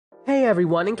Hey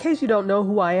everyone, in case you don't know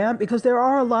who I am, because there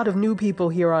are a lot of new people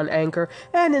here on Anchor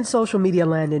and in social media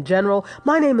land in general,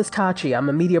 my name is Tachi. I'm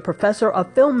a media professor, a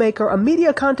filmmaker, a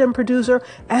media content producer,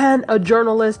 and a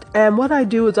journalist. And what I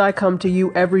do is I come to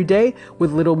you every day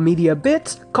with little media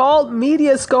bits called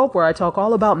Mediascope, where I talk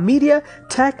all about media,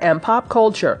 tech, and pop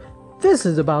culture. This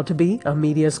is about to be a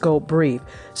Mediascope brief.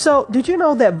 So, did you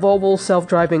know that Volvo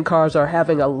self-driving cars are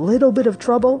having a little bit of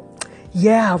trouble?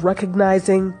 Yeah,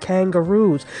 recognizing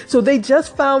kangaroos. So they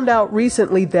just found out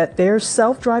recently that their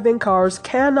self-driving cars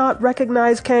cannot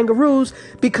recognize kangaroos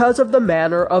because of the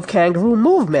manner of kangaroo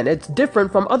movement. It's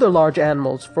different from other large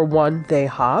animals. For one, they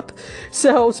hop.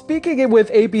 So speaking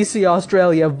with ABC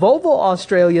Australia, Volvo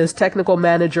Australia's technical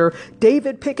manager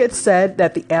David Pickett said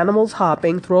that the animal's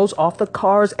hopping throws off the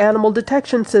car's animal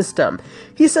detection system.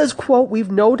 He says, quote,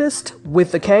 "We've noticed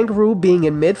with the kangaroo being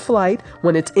in mid-flight,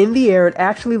 when it's in the air, it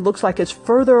actually looks like it's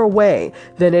further away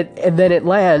than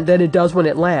it does when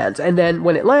it lands. And then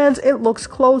when it lands, it looks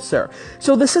closer."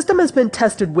 So the system has been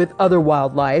tested with other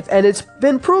wildlife, and it's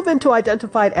been proven to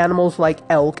identify animals like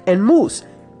elk and moose.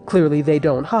 Clearly, they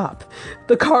don't hop.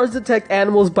 The cars detect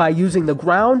animals by using the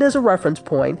ground as a reference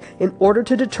point in order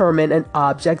to determine an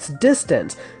object's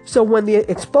distance. So when it's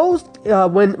exposed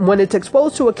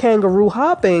to a kangaroo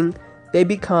hopping, they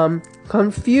become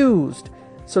confused.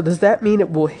 So does that mean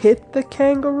it will hit the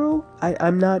kangaroo?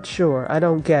 I'm not sure. I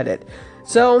don't get it.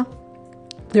 So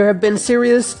there have been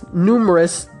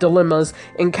numerous dilemmas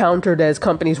encountered as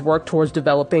companies work towards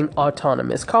developing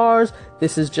autonomous cars.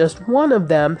 This is just one of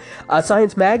them.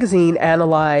 Science Magazine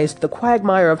analyzed the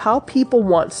quagmire of how people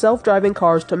want self-driving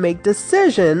cars to make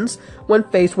decisions when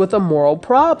faced with a moral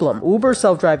problem. Uber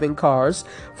self-driving cars,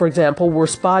 for example, were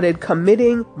spotted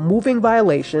committing moving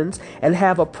violations and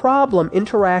have a problem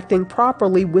interacting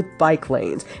properly with bike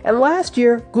lanes. And last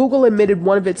year, Google admitted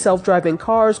one of its self-driving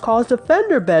cars caused a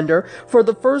fender bender for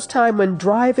the first time when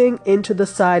driving into the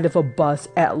side of a bus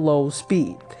at low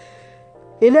speed.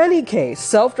 In any case,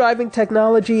 self-driving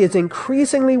technology is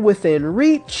increasingly within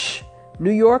reach. New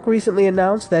York recently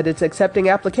announced that it's accepting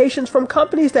applications from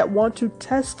companies that want to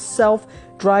test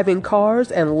self-driving cars,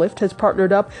 and Lyft has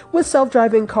partnered up with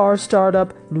self-driving car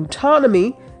startup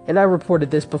Nutonomy, and I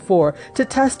reported this before, to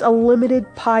test a limited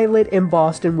pilot in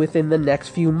Boston within the next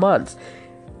few months.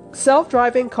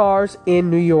 Self-driving cars in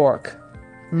New York.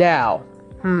 Now,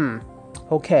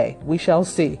 okay, we shall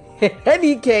see. In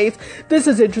any case, this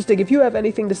is interesting. If you have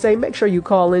anything to say, make sure you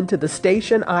call into the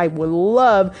station. I would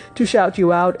love to shout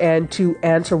you out and to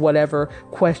answer whatever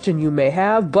question you may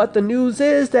have. But the news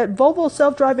is that Volvo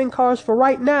self-driving cars for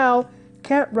right now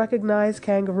can't recognize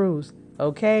kangaroos.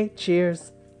 Okay,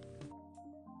 cheers.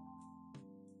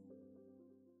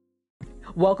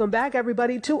 Welcome back,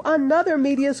 everybody, to another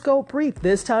Mediascope brief.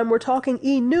 This time we're talking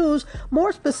E! News,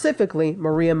 more specifically,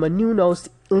 Maria Menounos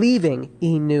leaving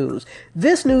E! News.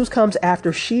 This news comes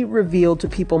after she revealed to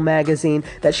People magazine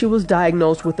that she was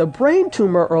diagnosed with a brain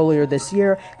tumor earlier this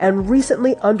year and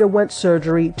recently underwent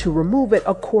surgery to remove it,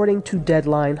 according to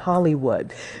Deadline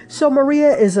Hollywood. So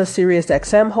Maria is a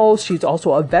SiriusXM host. She's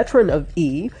also a veteran of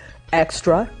E!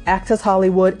 Extra, Access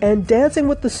Hollywood, and Dancing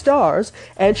with the Stars,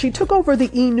 and she took over the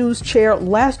E! News chair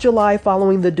last July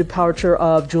following the departure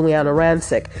of Juliana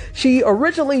Rancic. She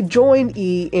originally joined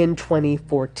E! in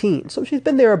 2014, so she's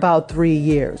been there about 3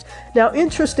 years. Now,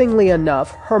 interestingly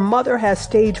enough, her mother has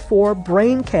stage 4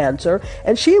 brain cancer,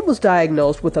 and she was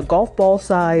diagnosed with a golf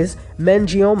ball-sized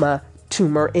meningioma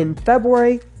tumor in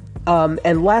February,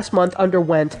 and last month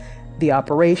underwent the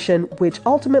operation, which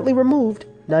ultimately removed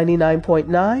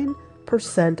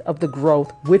 99.9% of the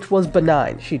growth, which was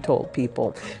benign, she told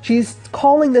People. She's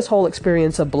calling this whole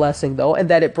experience a blessing, though, and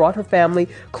that it brought her family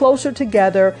closer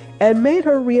together and made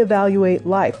her reevaluate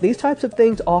life. These types of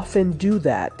things often do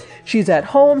that. She's at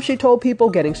home, she told People,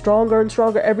 getting stronger and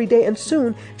stronger every day, and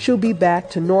soon she'll be back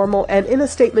to normal. And in a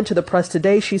statement to the press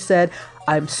today, she said,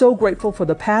 "I'm so grateful for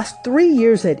the past 3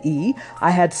 years at E!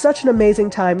 I had such an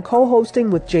amazing time co-hosting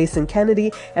with Jason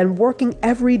Kennedy and working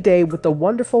every day with the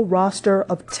wonderful roster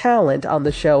of talent on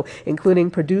the show, including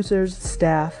producers,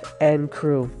 staff, and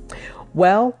crew."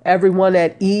 Well, everyone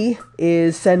at E!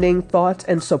 is sending thoughts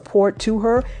and support to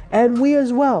her, and we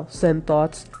as well send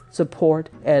thoughts, support,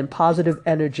 and positive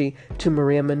energy to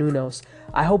Maria Menounos.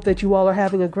 I hope that you all are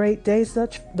having a great day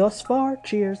thus far.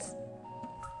 Cheers.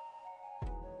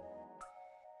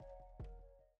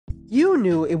 You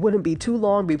knew it wouldn't be too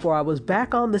long before I was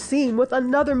back on the scene with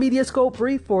another Mediascope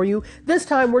brief for you. This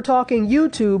time we're talking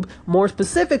YouTube, more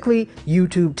specifically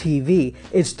YouTube TV.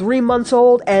 It's 3 months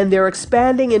old and they're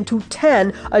expanding into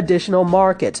 10 additional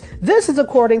markets. This is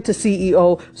according to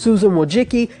CEO Susan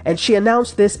Wojcicki, and she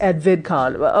announced this at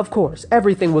VidCon. Of course,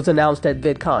 everything was announced at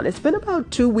VidCon. It's been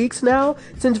about 2 weeks now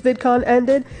since VidCon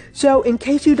ended. So in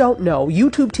case you don't know,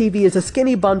 YouTube TV is a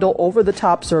skinny bundle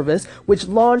over-the-top service which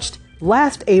launched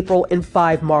last April in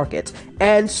 5 markets,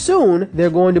 and soon they're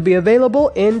going to be available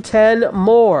in 10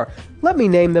 more. Let me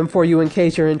name them for you in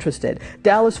case you're interested.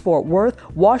 Dallas-Fort Worth,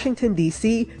 Washington,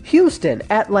 D.C., Houston,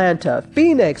 Atlanta,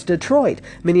 Phoenix, Detroit,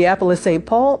 Minneapolis-St.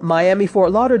 Paul,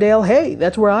 Miami-Fort Lauderdale, hey,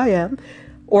 that's where I am,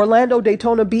 Orlando,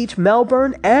 Daytona Beach,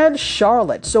 Melbourne, and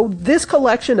Charlotte. So this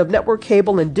collection of network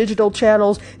cable and digital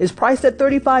channels is priced at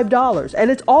 $35, and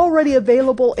it's already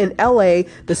available in LA,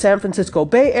 the San Francisco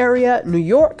Bay Area, New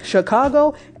York,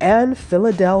 Chicago, and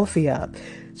Philadelphia.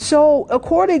 So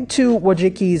according to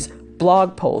Wojcicki's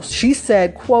blog post, she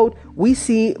said, quote, "We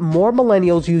see more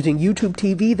millennials using YouTube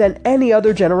TV than any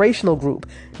other generational group.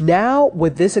 Now,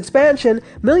 with this expansion,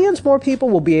 millions more people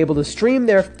will be able to stream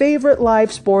their favorite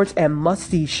live sports and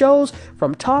must-see shows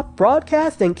from top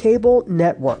broadcast and cable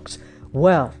networks."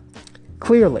 Well,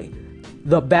 clearly,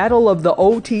 the battle of the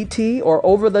OTT, or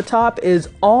over-the-top, is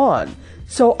on.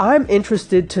 So I'm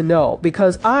interested to know,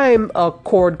 because I'm a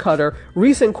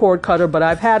recent cord cutter, but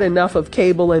I've had enough of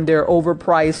cable and their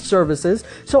overpriced services.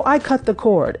 So I cut the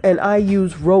cord and I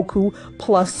use Roku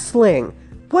plus Sling.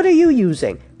 What are you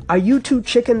using? Are you too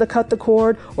chicken to cut the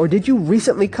cord, or did you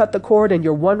recently cut the cord and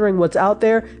you're wondering what's out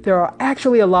there? There are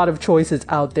actually a lot of choices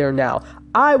out there now.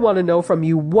 I want to know from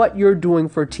you what you're doing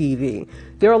for TV.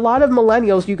 There are a lot of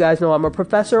millennials. You guys know I'm a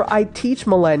professor. I teach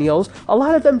millennials. A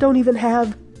lot of them don't even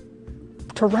have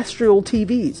terrestrial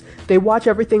TVs. They watch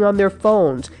everything on their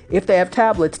phones, if they have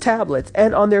tablets,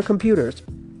 and on their computers.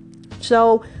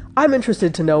 So I'm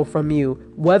interested to know from you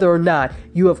whether or not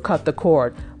you have cut the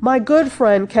cord. My good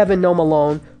friend Kevin No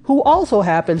Malone, who also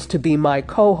happens to be my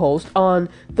co-host on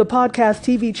the podcast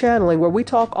TV Channeling, where we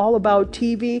talk all about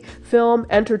TV, film,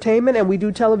 entertainment, and we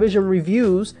do television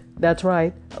reviews. That's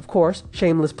right, of course,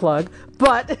 shameless plug.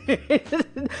 But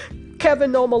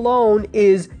Kevin No Malone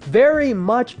is very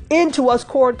much into us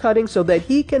cord cutting so that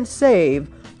he can save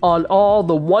on all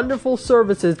the wonderful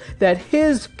services that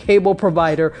his cable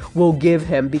provider will give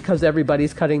him because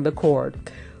everybody's cutting the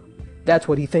cord. That's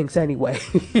what he thinks anyway.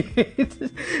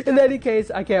 In any case,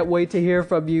 I can't wait to hear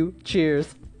from you.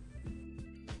 Cheers.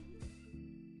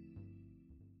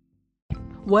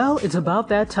 Well, it's about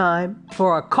that time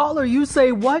for a Caller You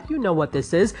Say What. You know what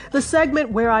this is. The segment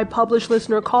where I publish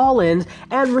listener call-ins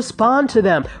and respond to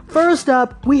them. First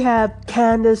up, we have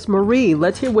Candace Marie.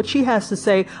 Let's hear what she has to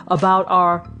say about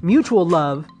our mutual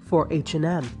love for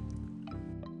H&M.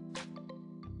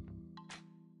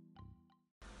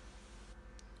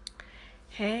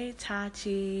 Hey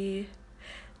Tachi,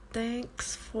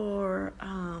 thanks for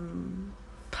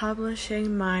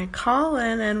publishing my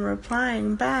call-in and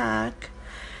replying back.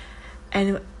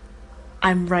 And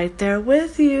I'm right there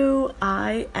with you.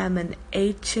 I am an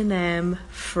H&M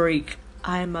freak.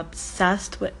 I'm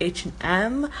obsessed with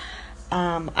H&M.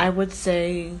 I would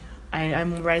say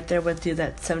I'm right there with you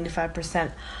that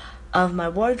 75% of my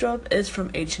wardrobe is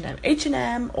from H&M.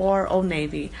 H&M or Old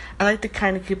Navy. I like to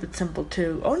kind of keep it simple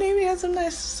too. Old Navy has some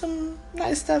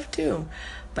nice stuff too.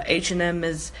 But H&M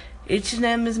is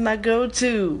my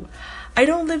go-to. I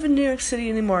don't live in New York City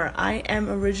anymore. I am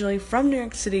originally from New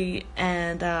York City,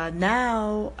 and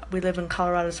now we live in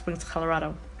Colorado Springs,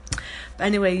 Colorado. But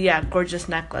anyway, yeah, gorgeous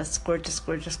necklace.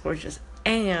 Gorgeous.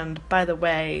 And, by the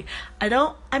way,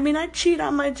 I cheat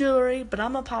on my jewelry, but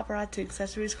I'm a paparazzi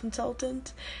accessories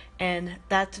consultant, and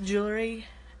that's jewelry,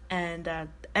 and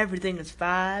everything is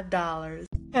 $5.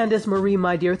 Candace Marie,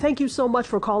 my dear, thank you so much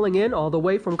for calling in all the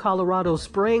way from Colorado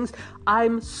Springs.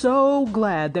 I'm so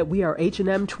glad that we are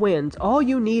H&M twins. All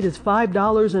you need is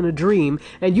 $5 and a dream,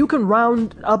 and you can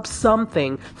round up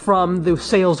something from the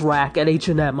sales rack at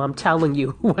H&M. I'm telling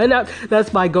you.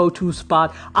 That's my go-to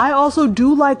spot. I also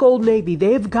do like Old Navy.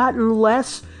 They've gotten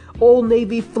less Old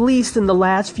Navy fleece in the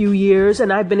last few years,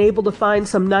 and I've been able to find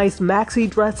some nice maxi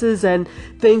dresses and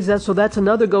things. So that's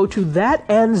another go-to. That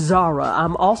and Zara.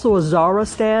 I'm also a Zara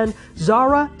stan.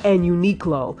 Zara and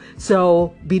Uniqlo.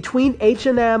 So between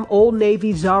H&M, Old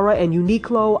Navy, Zara, and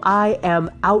Uniqlo, I am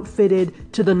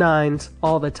outfitted to the nines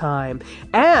all the time.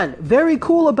 And very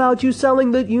cool about you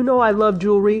selling that. You know I love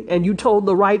jewelry, and you told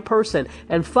the right person.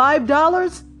 And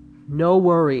 $5? No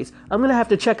worries. I'm going to have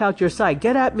to check out your site.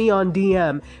 Get at me on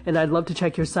DM, and I'd love to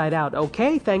check your site out.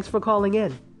 Okay? Thanks for calling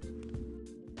in.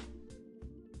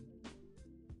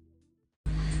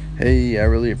 Hey, I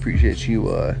really appreciate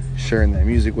you sharing that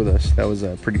music with us. That was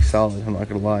pretty solid, I'm not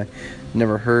gonna lie.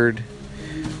 Never heard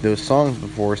those songs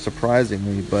before,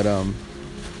 surprisingly, but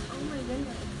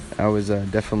I was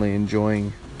definitely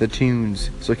enjoying the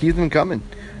tunes. So keep them coming,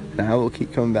 and I will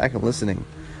keep coming back and listening.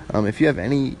 If you have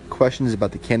any questions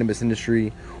about the cannabis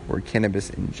industry or cannabis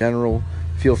in general,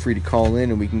 feel free to call in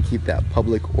and we can keep that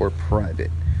public or private,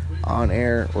 on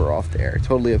air or off the air.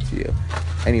 Totally up to you.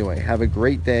 Anyway, have a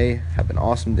great day, have an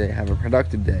awesome day, have a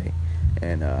productive day,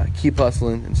 and keep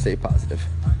hustling and stay positive.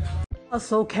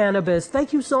 Hustle Cannabis,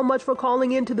 thank you so much for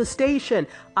calling into the station.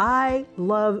 I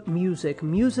love music.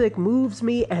 Music moves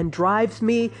me and drives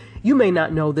me. You may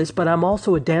not know this, but I'm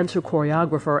also a dancer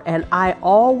choreographer, and I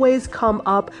always come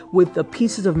up with the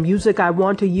pieces of music I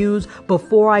want to use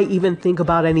before I even think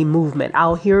about any movement.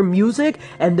 I'll hear music,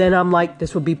 and then I'm like,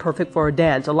 this would be perfect for a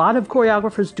dance. A lot of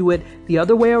choreographers do it the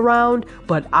other way around,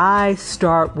 but I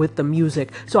start with the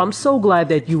music. So I'm so glad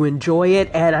that you enjoy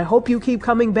it, and I hope you keep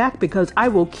coming back because I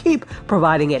will keep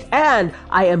providing it. And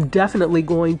I am definitely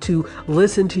going to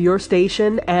listen to your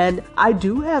station, and I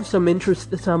do have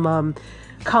some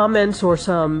comments or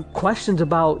some questions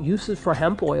about uses for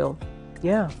hemp oil.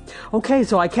 Yeah. Okay,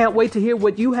 so I can't wait to hear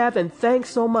what you have, and thanks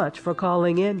so much for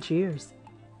calling in. Cheers.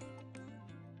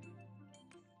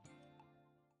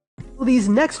 These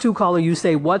next two callers, you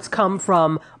say what's come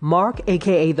from Mark,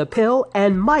 aka The Pill,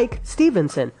 and Mike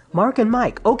Stevenson. Mark and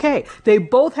Mike. Okay, they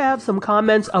both have some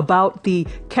comments about the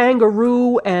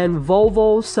kangaroo and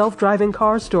Volvo self-driving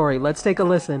car story. Let's take a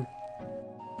listen.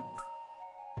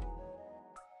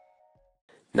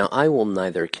 Now, I will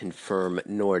neither confirm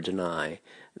nor deny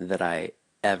that I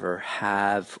ever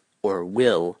have or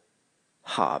will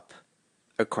hop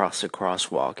across a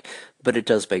crosswalk, but it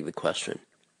does beg the question.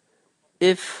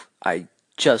 If I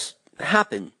just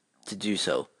happen to do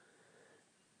so,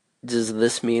 does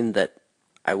this mean that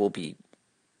I will be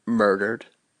murdered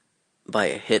by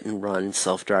a hit-and-run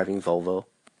self-driving Volvo?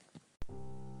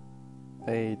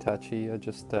 Hey Tachi, I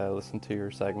just listened to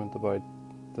your segment about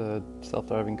the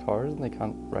self-driving cars and they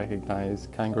can't recognize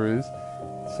kangaroos.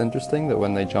 It's interesting that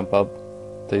when they jump up,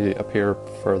 they appear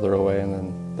further away and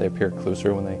then they appear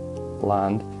closer when they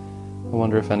land. I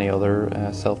wonder if any other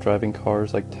self-driving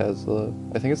cars like Tesla,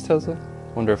 I think it's Tesla,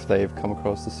 I wonder if they've come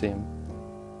across the same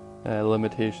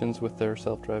limitations with their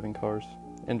self-driving cars.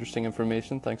 Interesting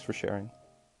information, thanks for sharing.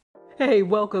 Hey,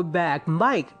 welcome back.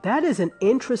 Mike, that is an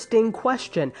interesting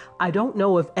question. I don't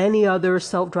know if any other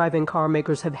self-driving car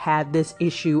makers have had this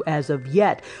issue as of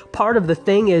yet. Part of the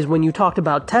thing is when you talked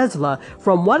about Tesla,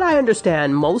 from what I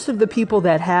understand, most of the people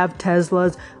that have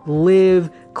Teslas live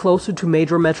closer to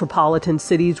major metropolitan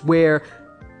cities where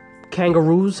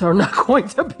kangaroos are not going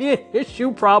to be an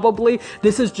issue, probably.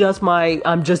 This is just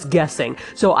I'm just guessing.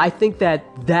 So I think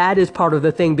that is part of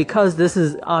the thing, because this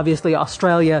is obviously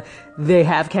Australia. They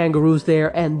have kangaroos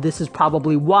there, and this is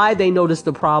probably why they noticed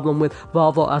the problem with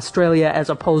Volvo Australia as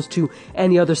opposed to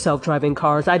any other self-driving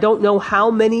cars. I don't know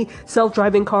how many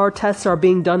self-driving car tests are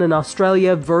being done in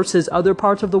Australia versus other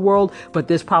parts of the world, but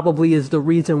this probably is the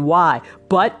reason why.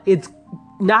 But it's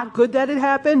not good that it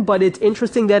happened, but it's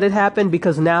interesting that it happened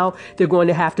because now they're going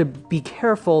to have to be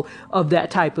careful of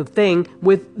that type of thing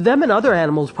with them and other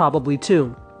animals probably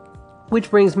too.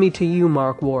 Which brings me to you,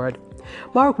 Mark Ward.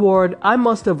 Mark Ward, I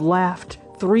must have laughed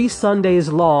 3 Sundays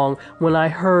long when I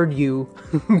heard you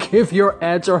give your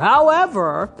answer.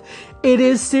 However, it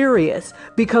is serious,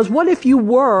 because what if you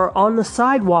were on the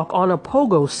sidewalk on a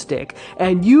pogo stick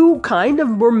and you kind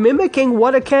of were mimicking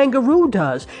what a kangaroo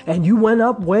does, and you went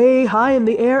up way high in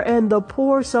the air and the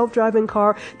poor self-driving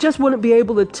car just wouldn't be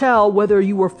able to tell whether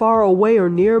you were far away or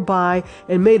nearby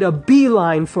and made a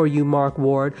beeline for you, Mark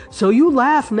Ward. So you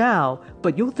laugh now,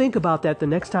 but you'll think about that the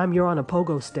next time you're on a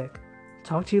pogo stick.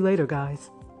 Talk to you later,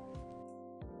 guys.